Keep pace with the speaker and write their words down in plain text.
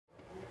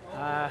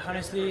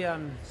honestly,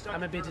 I'm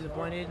a bit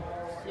disappointed.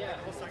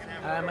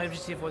 My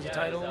objective was the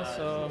title,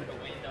 so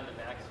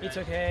it's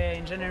okay.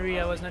 In January,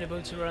 I was not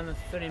able to run the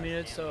 30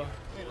 minutes, so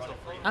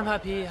I'm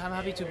happy. I'm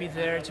happy to be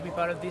there, to be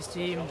part of this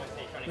team.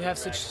 We have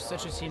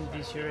such a team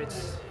this year.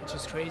 It's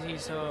just crazy.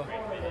 So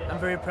I'm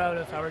very proud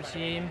of our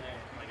team.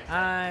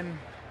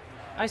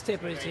 I stay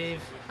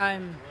positive.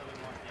 I'm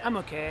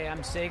okay.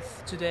 I'm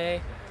sixth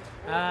today.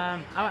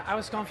 I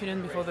was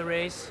confident before the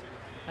race.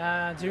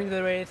 During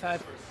the race,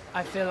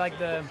 I felt like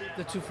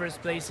the two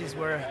first places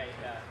were,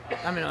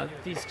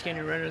 these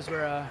Kenyan runners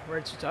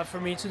were too tough for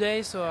me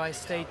today. So I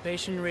stayed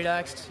patient,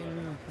 relaxed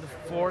in the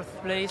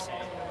fourth place.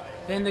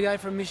 Then the guy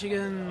from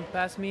Michigan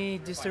passed me,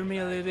 disturbed me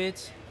a little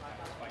bit.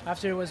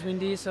 After it was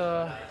windy,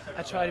 so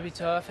I tried to be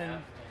tough.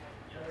 And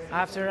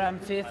after I'm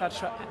fifth, I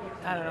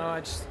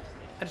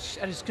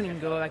just couldn't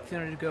go, like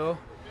 300 to go.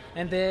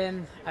 And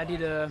then I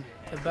did a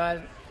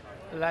bad.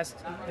 The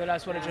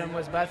last water jump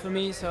was bad for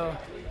me, so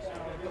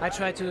I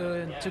tried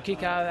to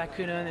kick out. I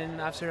couldn't, and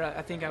after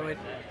I think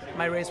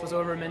my race was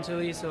over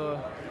mentally.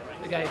 So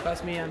the guy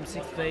passed me. I'm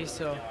sixth place,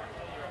 so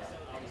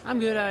I'm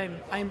good. I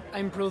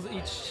improved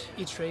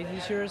each race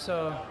this year,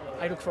 so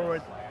I look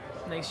forward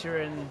next year.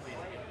 And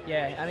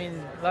yeah, I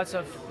mean lots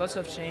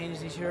of change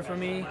this year for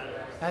me.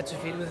 I had to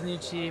fit with a new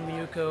team,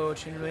 new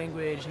coach, new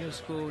language, new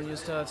school, new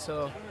stuff.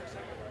 So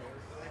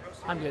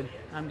I'm good.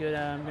 I'm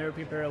gonna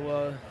prepare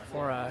well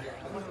for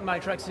my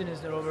track season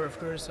is not over, of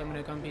course. I'm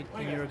gonna compete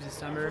in Europe this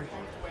summer,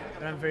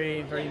 but I'm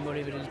very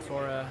motivated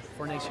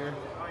for next year.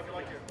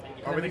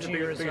 What do you think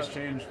the biggest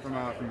change from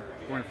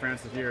going to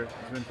France this year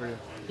has been for you?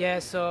 Yeah,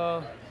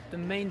 so the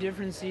main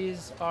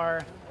differences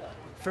are,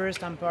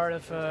 first, I'm part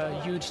of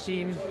a huge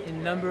team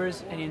in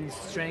numbers and in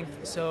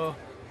strength. So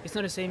it's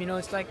not the same,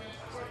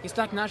 it's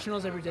like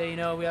nationals every day.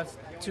 We have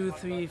 2,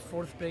 3,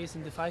 4th place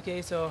in the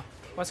 5K. So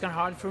what's kind of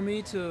hard for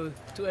me to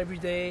every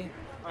day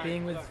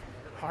being with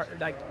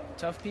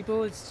tough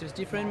people. It's just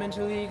different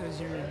mentally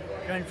because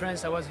you're in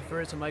France. I was the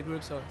first of my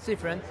group, so it's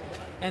different.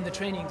 And the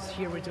trainings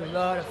here, we do a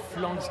lot of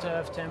long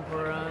stuff,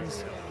 tempo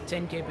runs,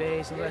 10K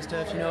pace, and all that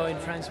stuff. In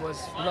France was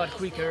a lot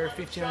quicker,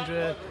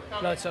 1500,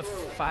 lots of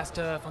fast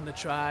stuff on the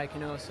track.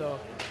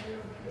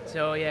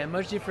 So yeah,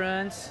 much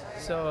different.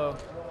 So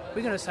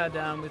we're gonna sit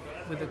down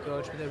with the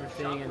coach, with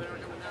everything, and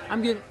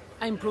I'm good.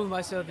 I improved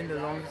myself in the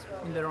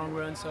long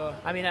run. So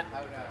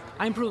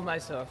I improved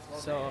myself.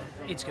 So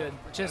it's good.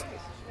 Just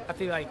I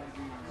feel like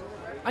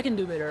I can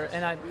do better,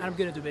 and I'm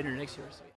gonna do better next year. So.